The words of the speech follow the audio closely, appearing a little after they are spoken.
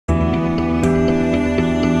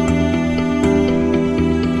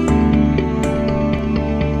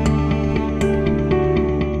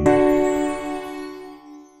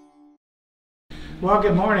Well,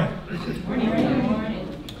 good morning. Good morning.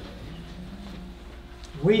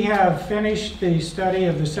 We have finished the study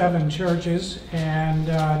of the 7 churches, and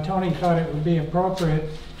Tony thought it would be appropriate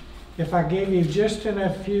if I gave you just in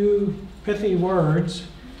a few pithy words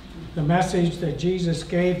the message that Jesus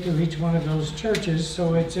gave to each one of those churches.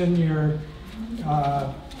 So it's in your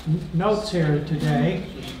notes here today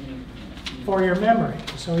for your memory,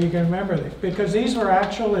 so you can remember it. Because these were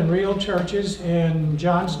actual and real churches in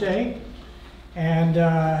John's day.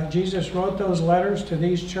 And Jesus wrote those letters to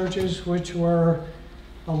these churches which were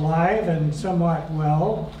alive and somewhat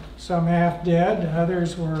well, some half dead,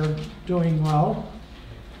 others were doing well.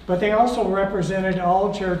 But they also represented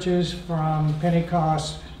all churches from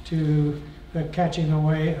Pentecost to the catching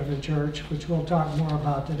away of the church, which we'll talk more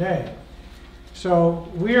about today. So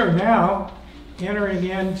we are now entering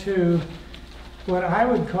into what I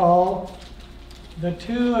would call the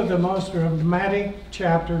 2 of the most dramatic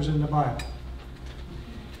chapters in the Bible.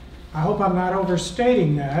 I hope I'm not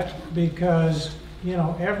overstating that, because, you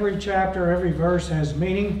know, every chapter, every verse has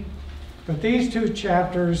meaning, but these 2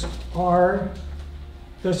 chapters are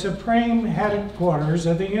the supreme headquarters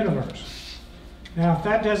of the universe. Now, if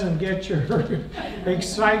that doesn't get your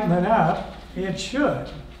excitement up, it should,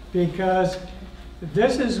 because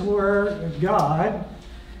this is where God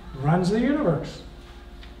runs the universe.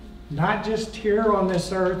 Not just here on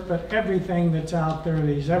this earth, but everything that's out there that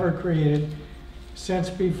He's ever created, since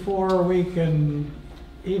before we can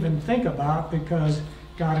even think about, because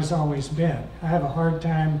God has always been. I have a hard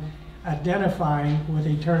time identifying with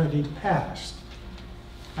eternity past.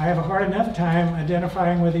 I have a hard enough time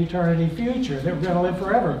identifying with eternity future, that we're going to live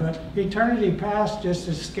forever, but eternity past just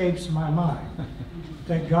escapes my mind.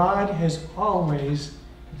 That God has always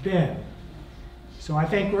been. So I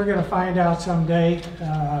think we're going to find out someday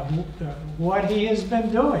what He has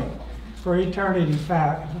been doing for eternity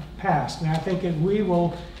past. And I think that we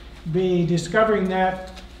will be discovering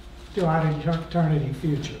that throughout eternity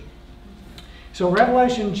future. So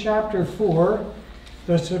Revelation chapter 4,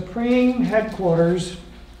 the supreme headquarters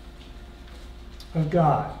of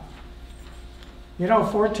God. You know,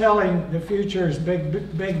 foretelling the future is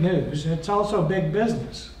big news. It's also big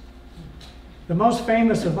business. The most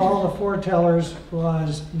famous of all the foretellers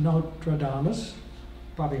was Nostradamus.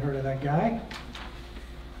 Probably heard of that guy.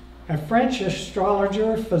 A French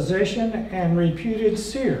astrologer, physician, and reputed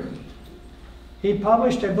seer. He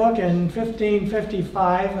published a book in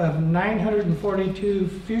 1555 of 942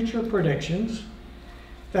 future predictions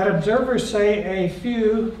that observers say a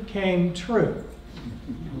few came true.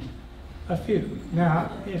 A few. Now,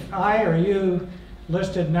 if I or you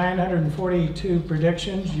listed 942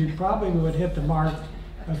 predictions, you probably would hit the mark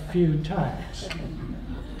a few times.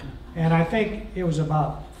 And I think it was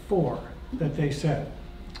about 4 that they said.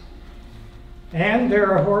 And there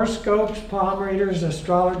are horoscopes, palm readers,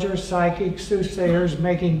 astrologers, psychics, soothsayers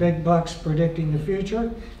making big bucks predicting the future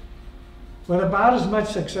with about as much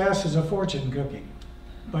success as a fortune cookie.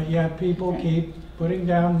 But yet people keep putting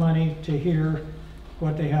down money to hear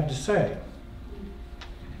what they have to say.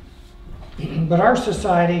 But our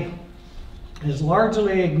society has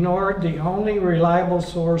largely ignored the only reliable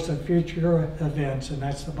source of future events, and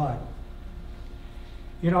that's the Bible.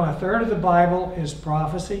 You know, 1/3 of the Bible is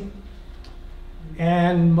prophecy.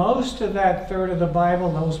 And most of that 1/3 of the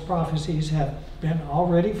Bible, those prophecies have been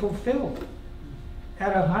already fulfilled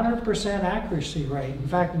at 100% accuracy rate. In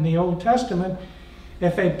fact, in the Old Testament,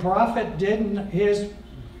 if a prophet his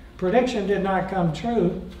prediction did not come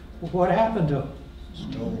true, what happened to him?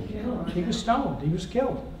 Stoned. He was stoned. He was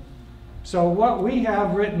killed. So what we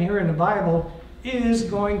have written here in the Bible is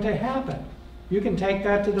going to happen. You can take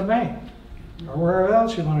that to the bank, or wherever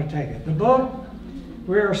else you want to take it. The book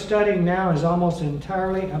we are studying now is almost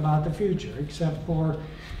entirely about the future, except for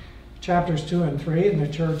chapters 2 and 3 in the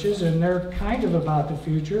churches, and they're kind of about the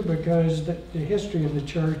future because the history of the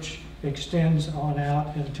church extends on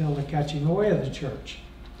out until the catching away of the church.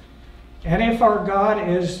 And if our God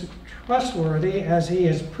is trustworthy, as He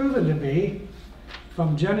has proven to be,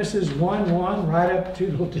 from Genesis 1:1 right up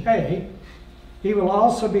to today, He will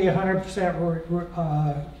also be 100%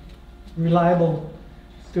 reliable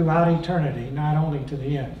throughout eternity, not only to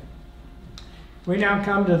the end. We now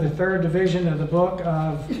come to the 3rd division of the book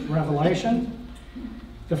of Revelation.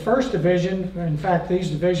 The first division, in fact, these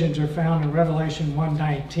divisions are found in Revelation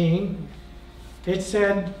 1:19. It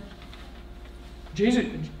said,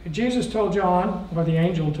 Jesus told John, or the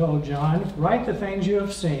angel told John, write the things you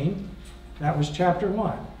have seen. That was chapter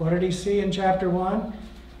 1. What did he see in chapter 1?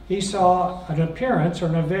 He saw an appearance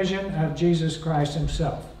or a vision of Jesus Christ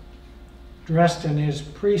Himself, dressed in His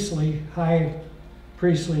high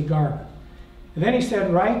priestly garment. And then he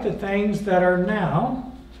said, write the things that are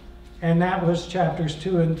now, and that was chapters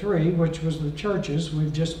 2 and 3, which was the churches.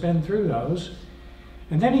 We've just been through those.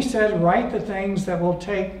 And then he said, write the things that will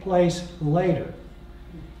take place later.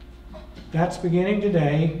 That's beginning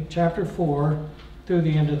today, chapter 4, through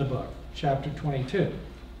the end of the book, chapter 22.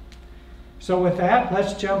 So with that,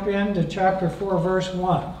 let's jump into chapter 4, verse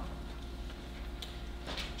 1.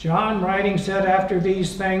 John, writing, said, after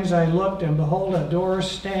these things I looked, and behold, a door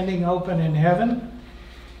standing open in heaven.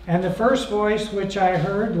 And the first voice which I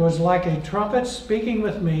heard was like a trumpet speaking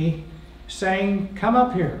with me, saying, come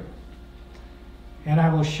up here, and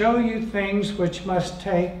I will show you things which must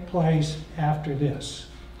take place after this.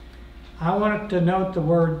 I wanted to note the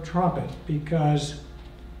word trumpet, because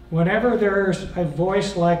whenever there's a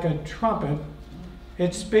voice like a trumpet,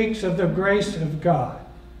 it speaks of the grace of God.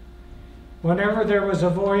 Whenever there was a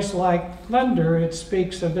voice like thunder, it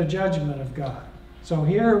speaks of the judgment of God. So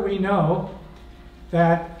here we know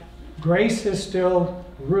that grace is still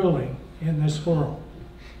ruling in this world.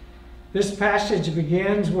 This passage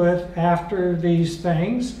begins with after these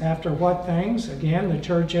things. After what things? Again, the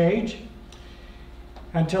church age,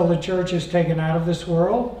 until the church is taken out of this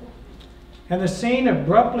world. And the scene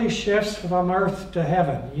abruptly shifts from earth to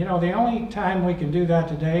heaven. You know, the only time we can do that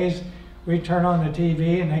today is we turn on the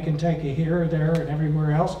TV and they can take you here or there and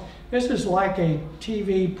everywhere else. This is like a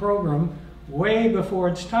TV program way before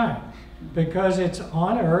its time, because it's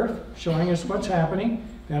on earth showing us what's happening.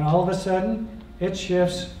 Then all of a sudden it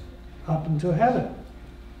shifts up into heaven.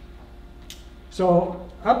 So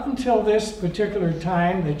up until this particular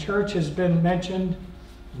time, the church has been mentioned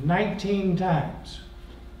 19 times.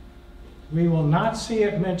 We will not see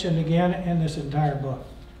it mentioned again in this entire book.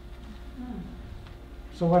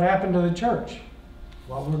 So what happened to the church?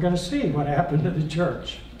 Well, we're going to see what happened to the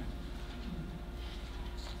church.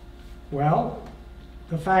 Well,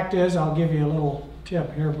 the fact is, I'll give you a little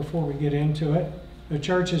tip here before we get into it. The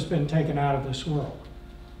church has been taken out of this world.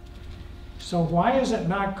 So why is it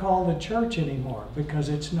not called the church anymore? Because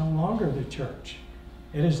it's no longer the church.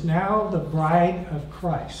 It is now the bride of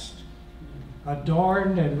Christ,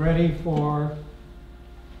 adorned and ready for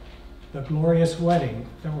the glorious wedding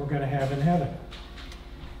that we're going to have in heaven.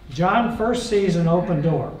 John first sees an open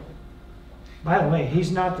door. By the way,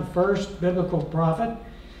 he's not the first biblical prophet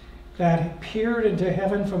that peered into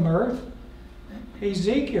heaven from earth.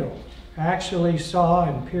 Ezekiel actually saw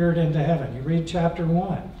and peered into heaven. You read chapter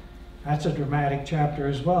 1. That's a dramatic chapter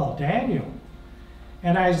as well. Daniel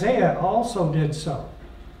and Isaiah also did so.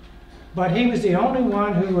 But he was the only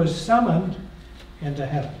one who was summoned into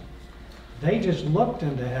heaven. They just looked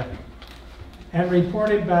into heaven and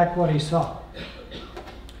reported back what he saw.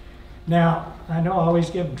 Now, I know I always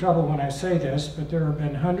get in trouble when I say this, but there have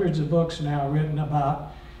been hundreds of books now written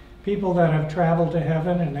about people that have traveled to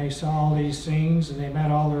heaven and they saw all these scenes and they met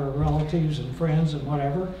all their relatives and friends and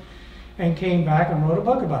whatever and came back and wrote a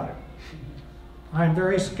book about it. I'm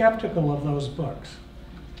very skeptical of those books.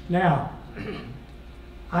 Now,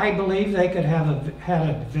 I believe they could have had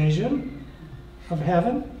a vision of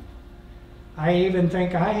heaven. I even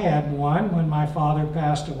think I had one when my father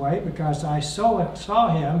passed away, because I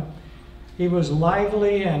saw him. He was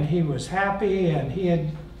lively and he was happy, and he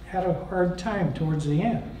had a hard time towards the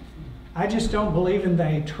end. I just don't believe in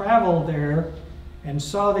they traveled there and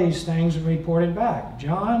saw these things and reported back.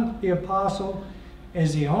 John the Apostle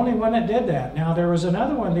is the only one that did that. Now, there was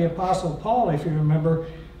another one, the Apostle Paul, if you remember,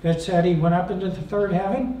 that said he went up into the third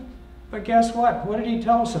heaven. But guess what? What did he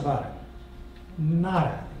tell us about it?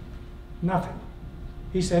 Nada. Nothing.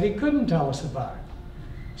 He said he couldn't tell us about it.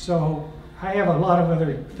 So I have a lot of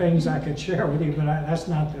other things I could share with you, but that's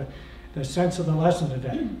not the sense of the lesson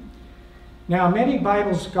today. Now, many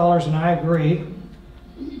Bible scholars and I agree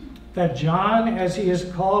that John, as he is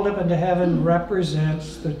called up into heaven,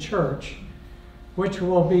 represents the church, which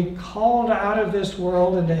will be called out of this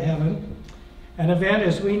world into heaven, an event,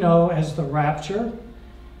 as we know, as the rapture.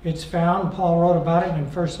 It's found, Paul wrote about it in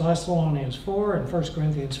 1 Thessalonians 4 and 1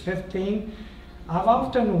 Corinthians 15. I've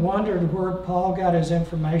often wondered where Paul got his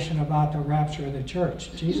information about the rapture of the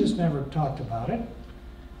church. Jesus never talked about it.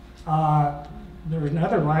 There's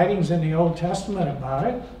other writings in the Old Testament about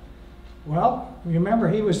it. Well, remember,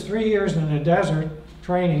 he was 3 years in the desert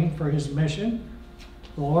training for his mission.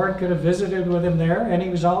 The Lord could have visited with him there, and he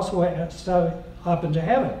was also up into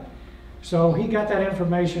heaven. So he got that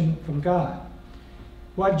information from God.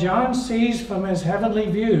 What John sees from his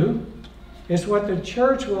heavenly view is what the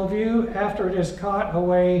church will view after it is caught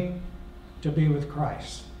away to be with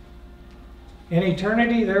Christ. In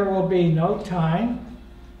eternity, there will be no time.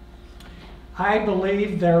 I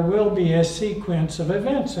believe there will be a sequence of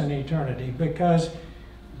events in eternity, because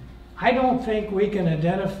I don't think we can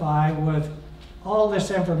identify with all this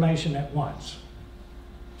information at once.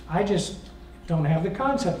 I just don't have the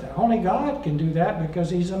concept that only God can do that because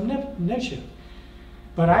he's omniscient.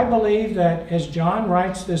 But I believe that as John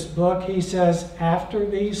writes this book, he says after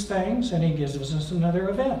these things, and he gives us another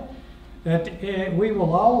event, that we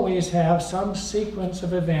will always have some sequence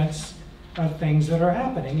of events of things that are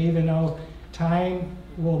happening, even though time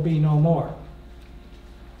will be no more.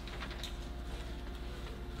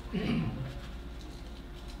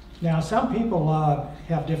 Now, some people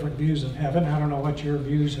have different views of heaven. I don't know what your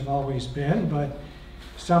views have always been, but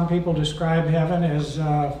some people describe heaven as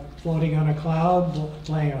floating on a cloud,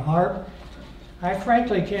 playing a harp. I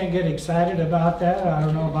frankly can't get excited about that. I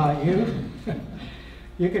don't know about you.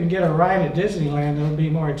 You can get a ride at Disneyland that'll be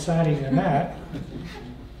more exciting than that.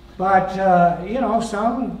 But, you know,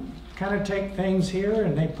 some kind of take things here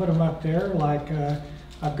and they put them up there, like a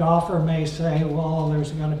golfer may say, well,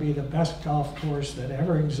 there's going to be the best golf course that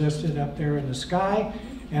ever existed up there in the sky,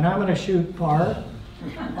 and I'm going to shoot par.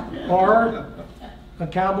 Or a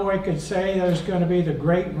cowboy could say there's going to be the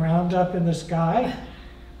great roundup in the sky.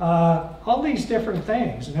 All these different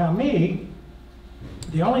things. Now me,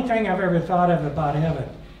 the only thing I've ever thought of about heaven,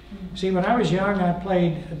 see, when I was young, I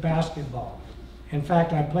played basketball. In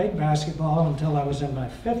fact, I played basketball until I was in my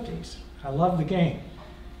 50s. I loved the game.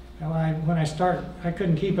 When I started, I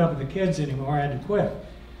couldn't keep up with the kids anymore. I had to quit.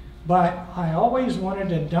 But I always wanted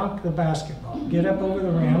to dunk the basketball, get up over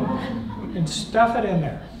the rim, and stuff it in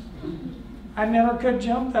there. I never could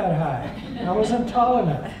jump that high. I wasn't tall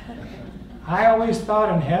enough. I always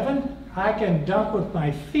thought in heaven, I can dunk with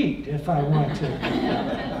my feet if I want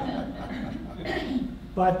to.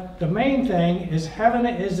 But the main thing is heaven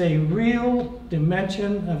is a real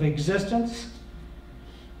dimension of existence,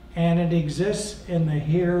 and it exists in the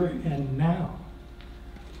here and now.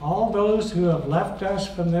 All those who have left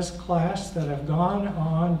us from this class that have gone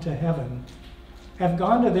on to heaven have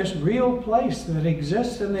gone to this real place that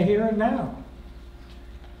exists in the here and now.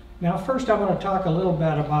 Now, first I want to talk a little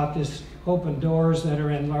bit about this open doors that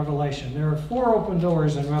are in Revelation. There are 4 open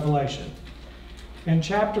doors in Revelation. In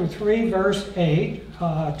chapter 3, verse 8,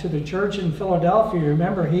 to the church in Philadelphia,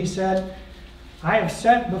 remember, he said, I have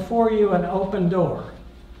set before you an open door.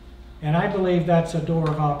 And I believe that's a door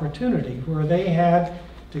of opportunity, where they had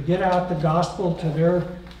to get out the gospel to their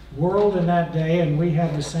world in that day, and we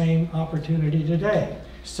have the same opportunity today.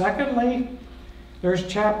 Secondly, there's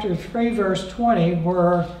chapter 3, verse 20,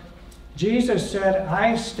 where Jesus said,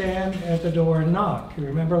 I stand at the door and knock. You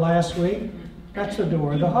remember last week? That's the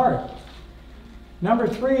door of the heart. Number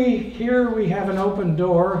 3, here we have an open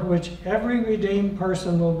door which every redeemed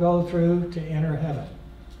person will go through to enter heaven.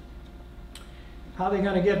 How are they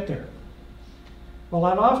going to get there? Well,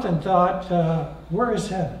 I've often thought, where is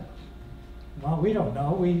heaven? Well, we don't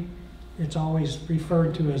know. It's always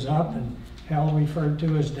referred to as up and hell referred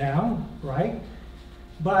to as down, right?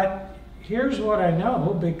 But here's what I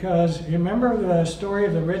know, because remember the story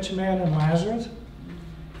of the rich man and Lazarus?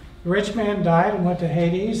 The rich man died and went to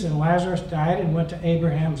Hades, and Lazarus died and went to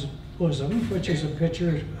Abraham's bosom, which is a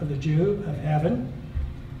picture of the Jew of heaven.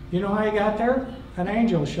 You know how he got there? An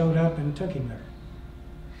angel showed up and took him there.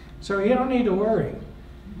 So you don't need to worry.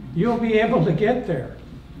 You'll be able to get there.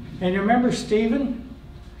 And you remember Stephen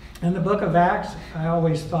in the book of Acts? I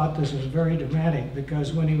always thought this was very dramatic,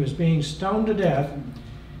 because when he was being stoned to death,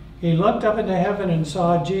 he looked up into heaven and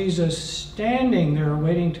saw Jesus standing there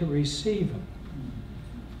waiting to receive him.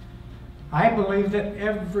 I believe that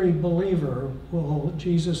every believer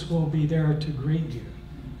Jesus will be there to greet you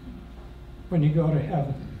when you go to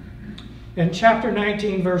heaven. In chapter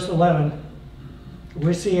 19, verse 11,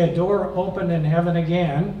 we see a door open in heaven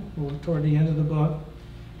again, toward the end of the book,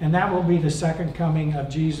 and that will be the second coming of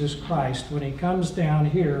Jesus Christ when he comes down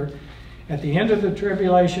here at the end of the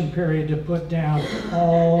tribulation period to put down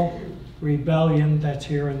all rebellion that's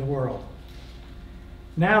here in the world.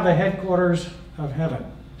 Now the headquarters of heaven.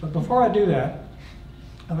 But before I do that,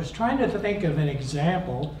 I was trying to think of an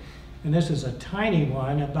example, and this is a tiny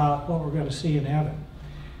one, about what we're going to see in heaven.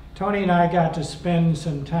 Tony and I got to spend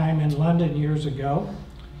some time in London years ago,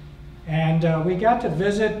 and we got to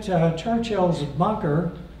visit Churchill's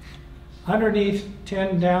bunker underneath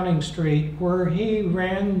 10 Downing Street, where he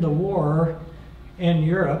ran the war in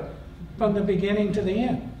Europe from the beginning to the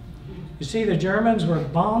end. You see, the Germans were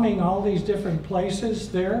bombing all these different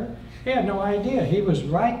places there. He had no idea. He was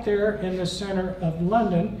right there in the center of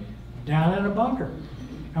London, down in a bunker.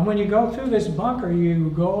 And when you go through this bunker, you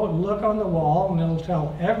go look on the wall, and it'll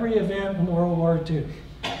tell every event in World War II.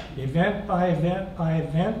 Event by event by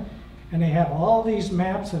event. And they have all these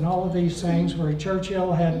maps and all of these things where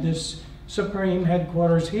Churchill had this supreme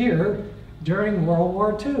headquarters here during World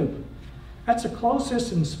War II. That's the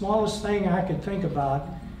closest and smallest thing I could think about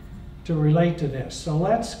to relate to this. So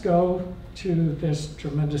let's go to this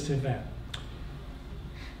tremendous event.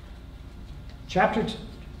 Chapter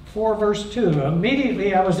 4, verse 2.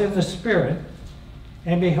 Immediately I was in the Spirit,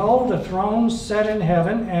 and behold, a throne set in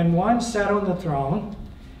heaven, and one sat on the throne.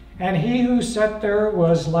 And he who sat there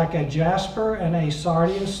was like a jasper and a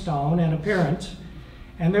sardius stone in appearance.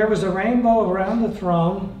 And there was a rainbow around the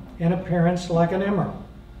throne in appearance like an emerald.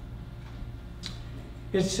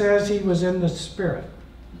 It says he was in the Spirit.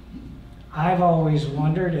 I've always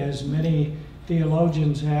wondered, as many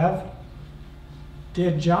theologians have,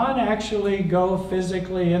 did John actually go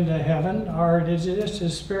physically into heaven, or did just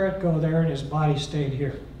his spirit go there and his body stayed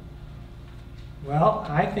here? Well,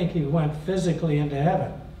 I think he went physically into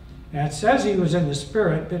heaven. Now, it says he was in the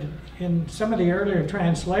Spirit, but in some of the earlier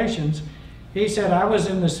translations, he said, I was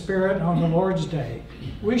in the Spirit on the Lord's day.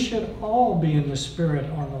 We should all be in the Spirit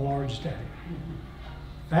on the Lord's day.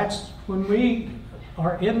 That's when we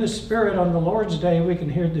are in the Spirit on the Lord's day, we can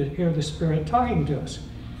hear the Spirit talking to us.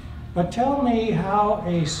 But tell me how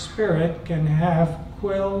a spirit can have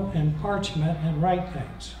quill and parchment and write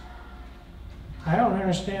things. I don't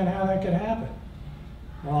understand how that could happen.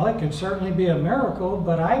 Well, it could certainly be a miracle,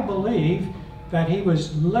 but I believe that he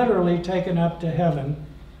was literally taken up to heaven,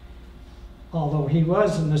 although he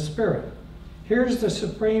was in the Spirit. Here's the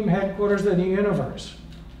supreme headquarters of the universe.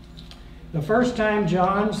 The first thing he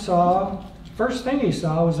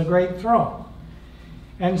saw was a great throne,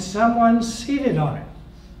 and someone seated on it.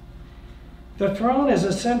 The throne is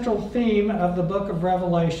a central theme of the book of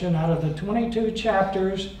Revelation. Out of the 22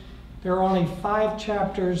 chapters, there are only 5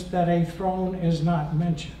 chapters that a throne is not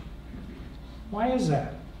mentioned. Why is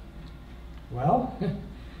that? Well,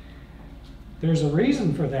 there's a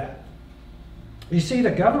reason for that. You see,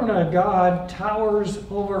 the government of God towers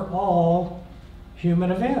over all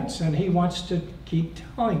human events, and he wants to keep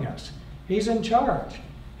telling us. He's in charge.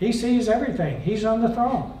 He sees everything. He's on the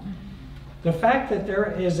throne. The fact that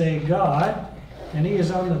there is a God and he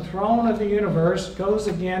is on the throne of the universe goes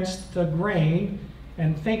against the grain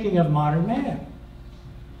and thinking of modern man.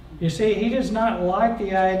 You see, he does not like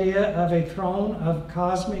the idea of a throne of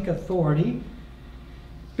cosmic authority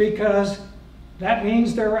because that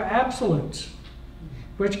means there are absolutes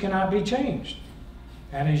which cannot be changed.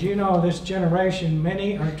 And as you know, this generation,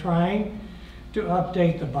 many are trying to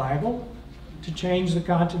update the Bible, to change the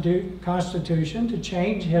Constitution, to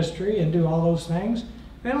change history and do all those things.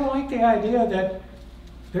 They don't like the idea that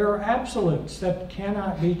there are absolutes that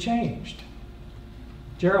cannot be changed.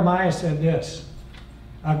 Jeremiah said this,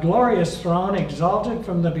 a glorious throne exalted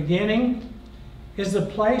from the beginning is the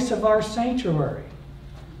place of our sanctuary.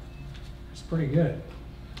 That's pretty good.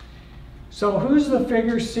 So who's the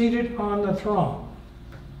figure seated on the throne?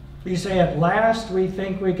 You say, at last we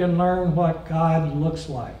think we can learn what God looks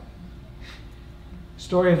like.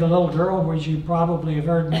 Story of the little girl, which you probably have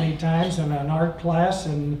heard many times in an art class,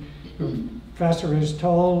 and the professor has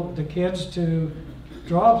told the kids to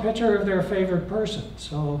draw a picture of their favorite person.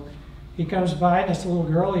 So he comes by, and this little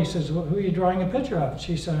girl, he says, well, who are you drawing a picture of?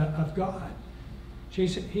 She said, of God. He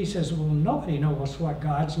says, well, nobody knows what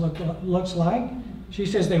God looks like. She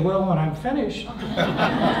says, they will when I'm finished.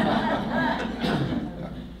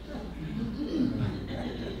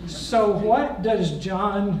 So what does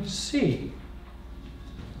John see?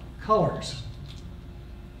 Colors.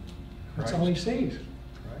 That's all he sees.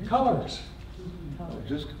 Christ. Colors.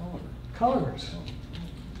 Just color. Colors.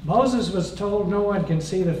 Moses was told no one can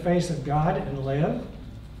see the face of God and live.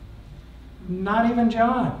 Not even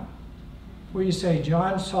John. Well, you say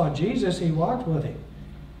John saw Jesus, he walked with him.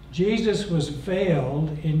 Jesus was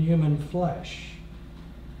veiled in human flesh.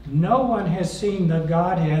 No one has seen the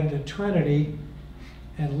Godhead, the Trinity,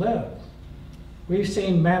 and lived. We've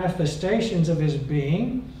seen manifestations of his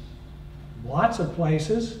being, lots of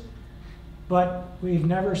places, but we've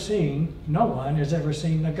never seen, no one has ever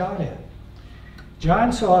seen the Godhead.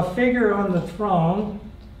 John saw a figure on the throne,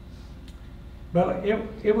 but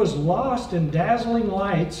it was lost in dazzling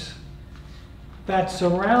lights that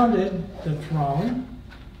surrounded the throne.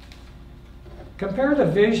 Compare the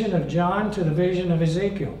vision of John to the vision of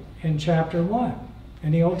Ezekiel in chapter 1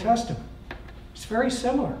 in the Old Testament. It's very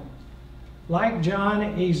similar. Like John,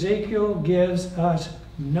 Ezekiel gives us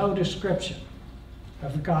no description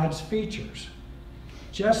of God's features,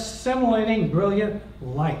 just simulating brilliant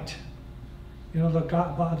light. You know,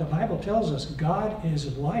 the Bible tells us God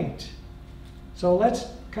is light. So let's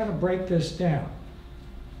kind of break this down.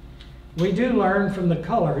 We do learn from the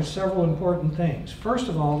colors several important things. First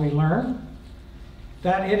of all, we learn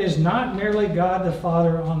that it is not merely God the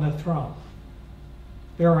Father on the throne.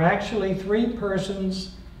 There are actually three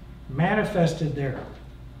persons manifested there.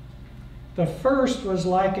 The first was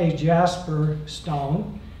like a jasper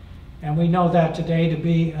stone, and we know that today to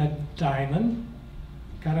be a diamond,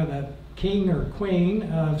 kind of the king or queen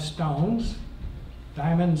of stones.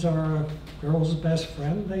 Diamonds are a girl's best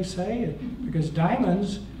friend, they say, because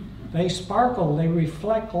diamonds, they sparkle, they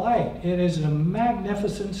reflect light. It is a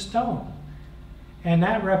magnificent stone, and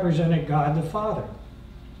that represented God the Father.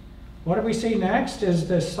 What do we see next is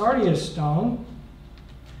the sardius stone,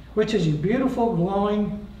 which is a beautiful,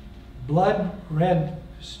 glowing, blood red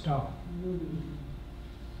stone.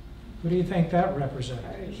 What do you think that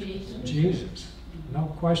represented? Jesus. Jesus. No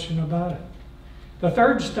question about it. The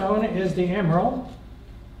third stone is the emerald.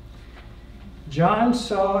 John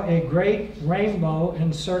saw a great rainbow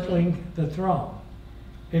encircling the throne.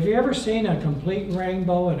 Have you ever seen a complete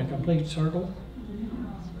rainbow in a complete circle?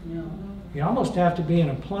 No. You almost have to be in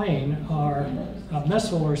a plane or a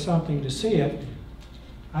missile or something to see it.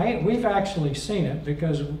 We've actually seen it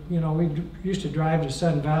because, you know, we used to drive to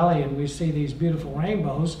Sun Valley and we see these beautiful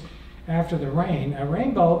rainbows after the rain. A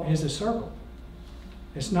rainbow is a circle.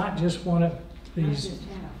 It's not just one of these.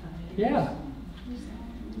 Yeah.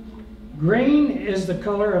 Green is the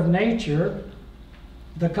color of nature,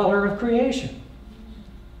 the color of creation.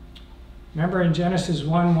 Remember in Genesis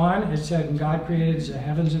 1:1, it said, "And God created the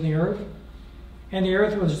heavens and the earth." And the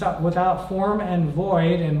earth was without form and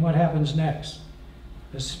void, and what happens next?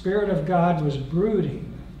 The Spirit of God was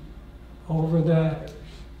brooding over the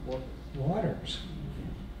waters.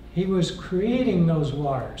 He was creating those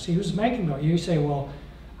waters. He was making them. You say, well,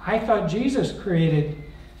 I thought Jesus created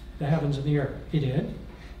the heavens and the earth. He did.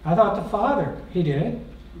 I thought the Father, he did.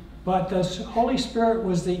 But the Holy Spirit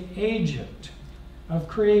was the agent of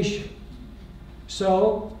creation.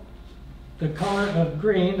 So the color of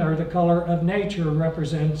green, or the color of nature,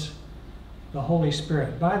 represents the Holy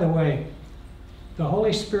Spirit. By the way, the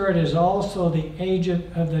Holy Spirit is also the agent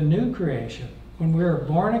of the new creation. When we are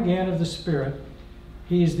born again of the Spirit,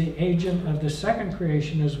 he is the agent of the second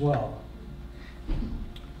creation as well.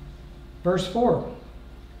 Verse 4.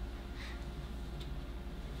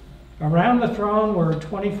 Around the throne were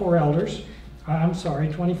 24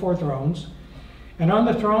 thrones. And on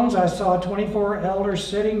the thrones I saw 24 elders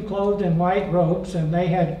sitting clothed in white robes, and they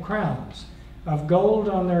had crowns of gold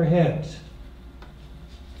on their heads.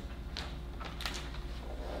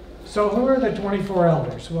 So who are the 24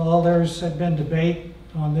 elders? Well, there's been debate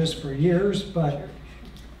on this for years, but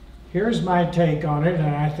here's my take on it,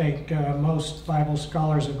 and I think most Bible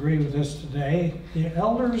scholars agree with this today. The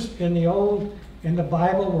elders in the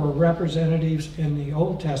Bible were representatives in the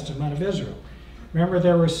Old Testament of Israel. Remember,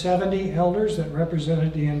 there were 70 elders that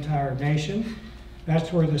represented the entire nation.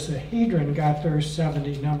 That's where the Sanhedrin got their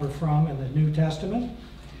 70 number from in the New Testament.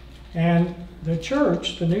 And the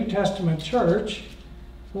church, the New Testament church,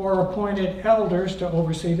 were appointed elders to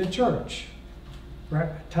oversee the church.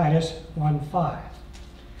 Titus 1:5.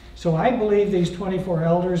 So I believe these 24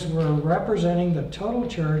 elders were representing the total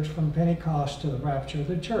church from Pentecost to the rapture of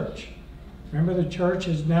the church. Remember, the church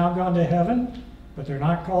has now gone to heaven, but they're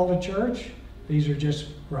not called the church. These are just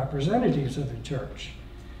representatives of the church.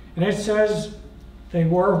 And it says they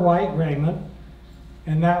wore white raiment,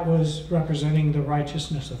 and that was representing the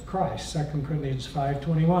righteousness of Christ, 2 Corinthians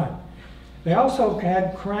 5:21. They also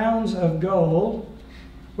had crowns of gold,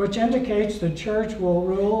 which indicates the church will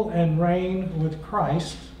rule and reign with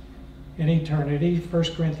Christ in eternity,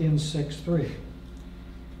 1 Corinthians 6:3.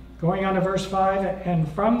 Going on to verse 5, and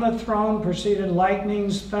from the throne proceeded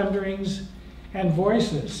lightnings, thunderings, and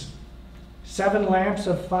voices. 7 lamps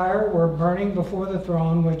of fire were burning before the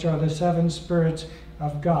throne, which are the 7 spirits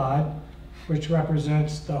of God, which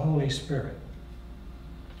represents the Holy Spirit.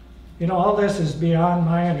 You know, all this is beyond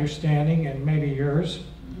my understanding and maybe yours.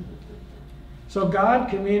 So God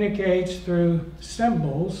communicates through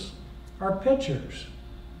symbols or pictures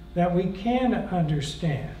that we can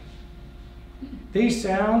understand. These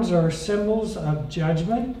sounds are symbols of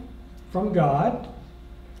judgment from God.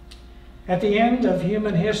 At the end of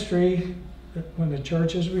human history, when the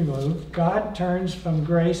church is removed, God turns from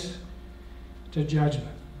grace to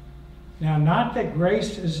judgment. Now, not that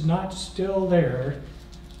grace is not still there,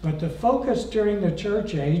 but the focus during the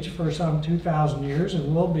church age for some 2,000 years,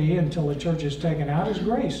 and will be until the church is taken out, is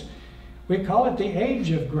grace. We call it the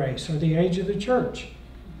age of grace, or the age of the church.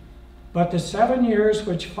 But the 7 years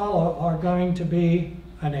which follow are going to be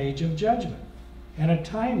an age of judgment and a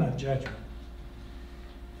time of judgment.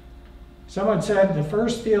 Someone said the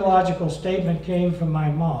first theological statement came from my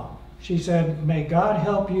mom. She said, "May God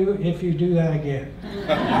help you if you do that again."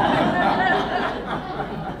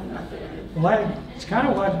 Well, it's kind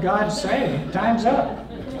of what God's saying. Time's up.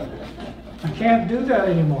 You can't do that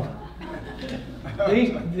anymore.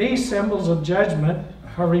 These symbols of judgment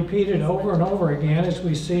are repeated over and over again as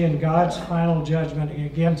we see in God's final judgment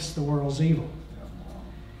against the world's evil.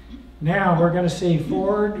 Now we're going to see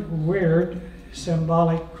four weird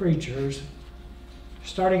symbolic creatures,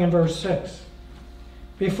 starting in verse 6.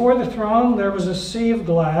 Before the throne there was a sea of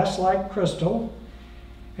glass like crystal,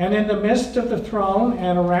 and in the midst of the throne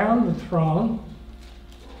and around the throne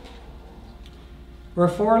were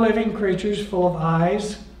four living creatures full of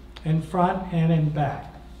eyes in front and in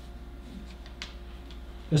back.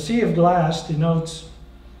 The sea of glass denotes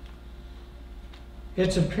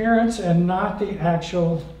its appearance and not the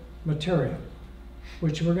actual material,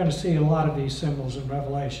 which we're going to see a lot of these symbols in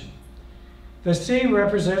Revelation. The sea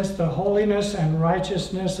represents the holiness and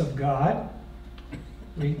righteousness of God.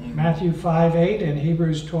 Matthew 5:8 and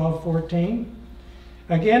Hebrews 12:14.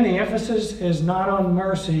 Again, the emphasis is not on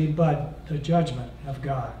mercy, but the judgment of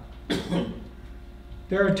God.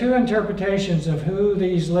 There are two interpretations of who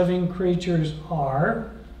these living creatures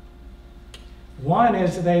are. One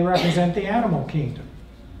is they represent the animal kingdom.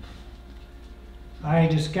 I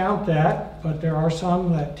discount that, but there are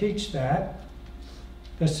some that teach that.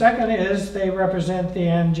 The second is they represent the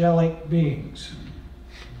angelic beings.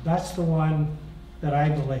 That's the one that I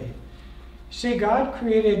believe. See, God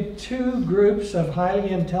created two groups of highly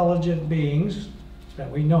intelligent beings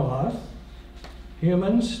that we know of,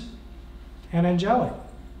 humans and angelic.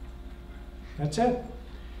 That's it.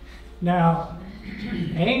 Now,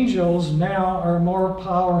 angels now are more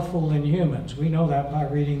powerful than humans. We know that by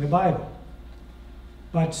reading the Bible.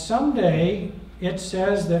 But someday it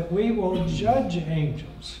says that we will judge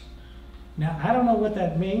angels. Now, I don't know what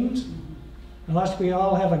that means, unless we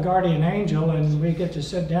all have a guardian angel and we get to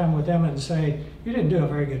sit down with them and say, you didn't do a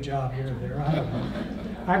very good job here or there. I don't know.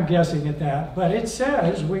 I'm guessing at that. But it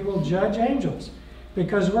says we will judge angels.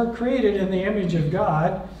 Because we're created in the image of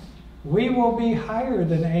God, we will be higher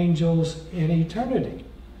than angels in eternity.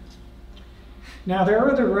 Now, there are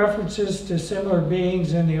other references to similar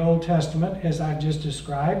beings in the Old Testament, as I've just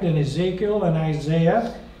described, in Ezekiel and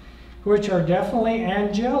Isaiah, which are definitely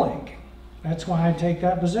angelic. That's why I take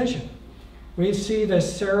that position. We see the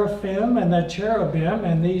seraphim and the cherubim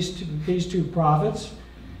and these two prophets,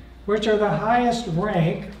 which are the highest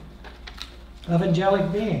rank of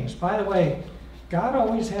angelic beings. By the way, God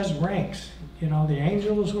always has ranks. You know, the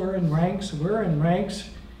angels were in ranks, we're in ranks.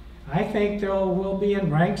 I think there will be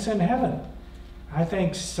in ranks in heaven. I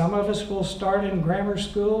think some of us will start in grammar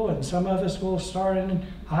school and some of us will start in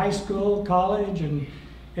high school, college, and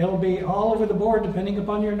it'll be all over the board depending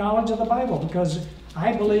upon your knowledge of the Bible, because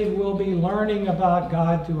I believe we'll be learning about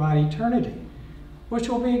God throughout eternity, which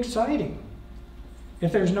will be exciting.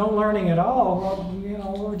 If there's no learning at all, well, you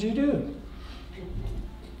know, what would you do?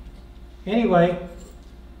 Anyway,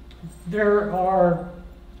 there are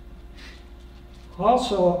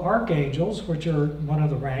also archangels, which are one of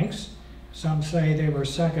the ranks. Some say they were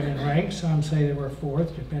second in rank, some say they were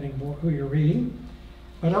fourth, depending on who you're reading.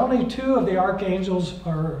 But only two of the archangels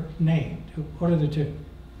are named. What are the two?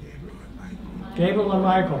 Gabriel and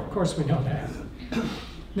Michael. Of course we know that.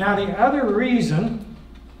 Now the other reason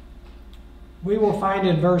we will find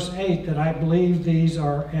in verse 8 that I believe these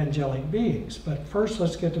are angelic beings. But first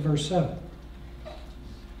let's get to verse 7.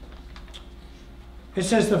 It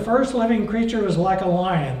says, the first living creature was like a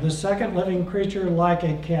lion, the second living creature like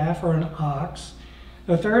a calf or an ox.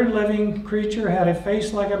 The third living creature had a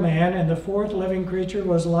face like a man, and the fourth living creature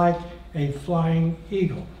was like a flying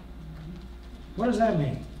eagle. What does that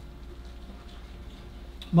mean?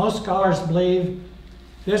 Most scholars believe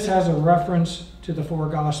this has a reference to the four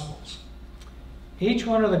Gospels. Each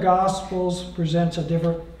one of the Gospels presents a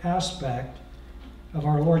different aspect of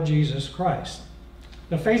our Lord Jesus Christ.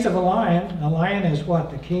 The face of a lion is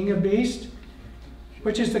what? The king of beasts,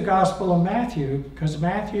 which is the Gospel of Matthew, because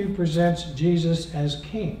Matthew presents Jesus as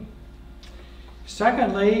king.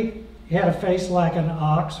 Secondly, he had a face like an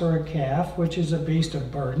ox or a calf, which is a beast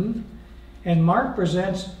of burden. And Mark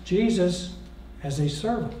presents Jesus as a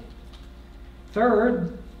servant.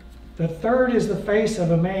 Third, the third is the face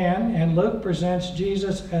of a man, and Luke presents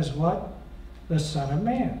Jesus as what? The Son of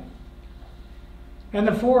Man. And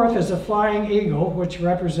the fourth is a flying eagle, which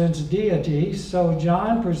represents deity, so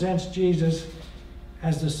John presents Jesus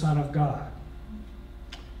as the Son of God.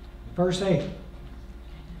 Verse 8.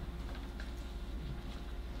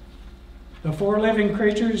 The four living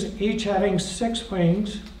creatures, each having 6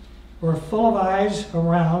 wings, were full of eyes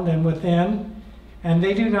around and within, and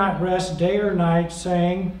they do not rest day or night,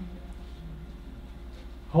 saying,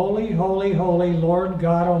 Holy, holy, holy, Lord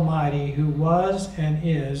God Almighty, who was and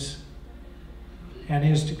is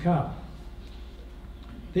to come.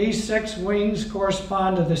 These 6 wings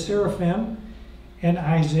correspond to the seraphim in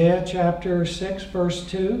Isaiah chapter 6, verse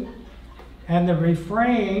 2. And the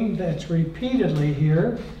refrain that's repeatedly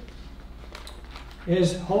here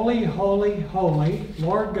is, "Holy, holy, holy,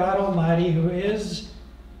 Lord God Almighty," who is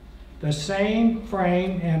the same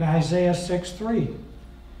frame in Isaiah 6:3,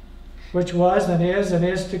 which was and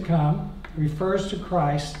is to come, refers to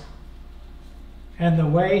Christ and the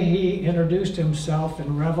way he introduced himself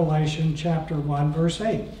in Revelation chapter 1, verse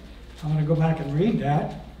 8. I want to go back and read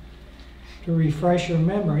that to refresh your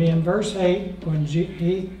memory. In verse 8, when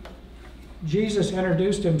Jesus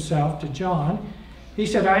introduced himself to John, he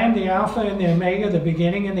said, "I am the Alpha and the Omega, the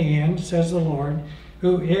beginning and the end, says the Lord,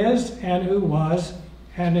 who is and who was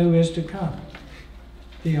and who is to come,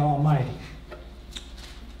 the Almighty."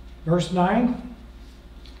 Verse 9,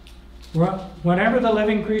 "Whenever the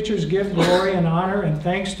living creatures give glory and honor and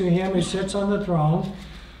thanks to him who sits on the throne,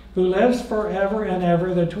 who lives forever and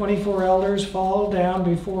ever, the 24 elders fall down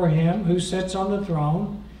before him who sits on the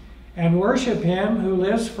throne and worship him who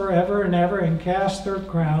lives forever and ever, and cast their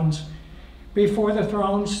crowns before the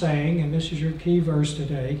throne, saying," and this is your key verse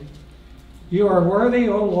today, "You are worthy,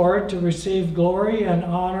 O Lord, to receive glory and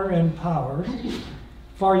honor and power,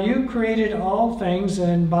 for you created all things,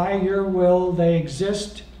 and by your will they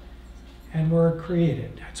exist and were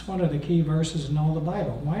created." That's one of the key verses in all the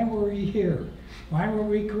Bible. Why were we here? Why were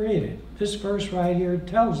we created? This verse right here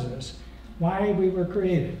tells us why we were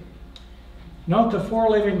created. Note the 4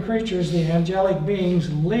 living creatures, the angelic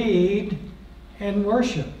beings, lead in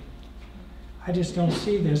worship. I just don't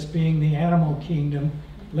see this being the animal kingdom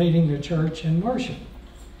leading the church in worship.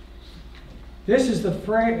 This is the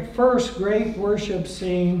first great worship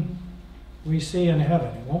scene we see in heaven.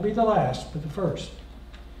 It won't be the last, but the first.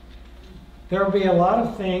 There will be a lot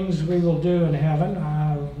of things we will do in heaven.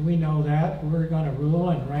 We know that. We're going to rule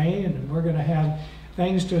and reign, and we're going to have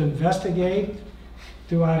things to investigate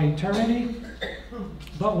throughout eternity.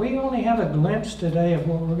 But we only have a glimpse today of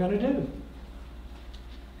what we're going to do.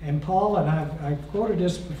 And Paul, and I've quoted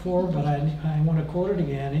this before, but I want to quote it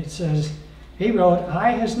again. It says, he wrote,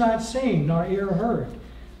 "Eye has not seen, nor ear heard,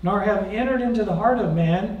 nor have entered into the heart of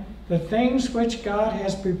man the things which God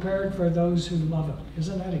has prepared for those who love him."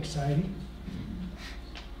 Isn't that exciting?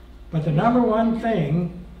 But the number one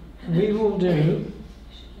thing we will do,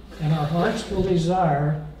 and our hearts will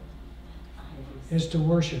desire, is to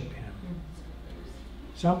worship him.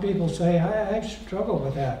 Some people say, I struggle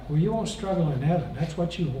with that. Well, you won't struggle in heaven. That's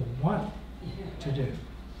what you will want to do.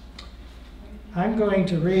 I'm going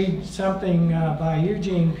to read something by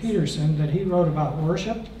Eugene Peterson that he wrote about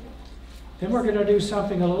worship. Then we're going to do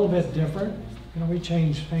something a little bit different. You know, we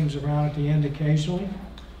change things around at the end occasionally.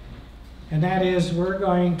 And that is, we're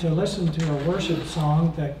going to listen to a worship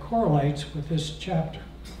song that correlates with this chapter.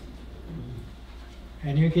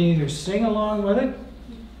 And you can either sing along with it,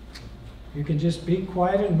 you can just be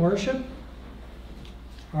quiet and worship,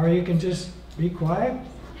 or you can just be quiet.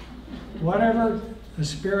 Whatever the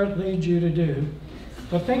Spirit leads you to do.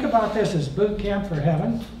 But think about this as boot camp for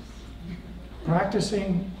heaven,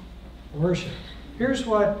 practicing worship. Here's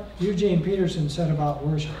what Eugene Peterson said about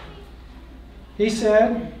worship. He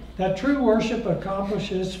said that true worship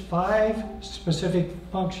accomplishes 5 specific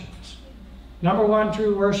functions. Number 1,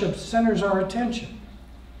 true worship centers our attention.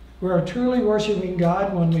 We are truly worshiping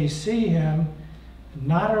God when we see him,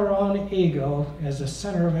 not our own ego, as the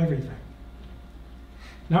center of everything.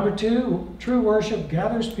 Number 2, true worship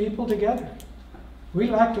gathers people together.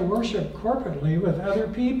 We like to worship corporately with other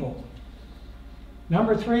people.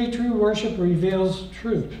 Number 3, true worship reveals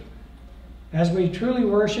truth. As we truly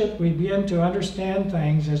worship, we begin to understand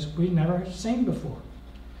things as we never seen before.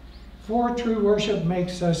 4, true worship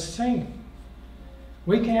makes us sing.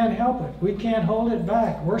 We can't help it. We can't hold it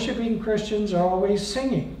back. Worshiping Christians are always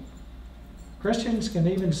singing. Christians can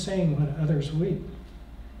even sing when others weep.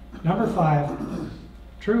 Number 5,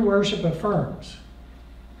 true worship affirms.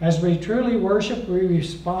 As we truly worship, we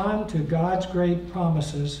respond to God's great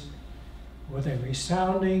promises with a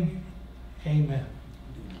resounding amen.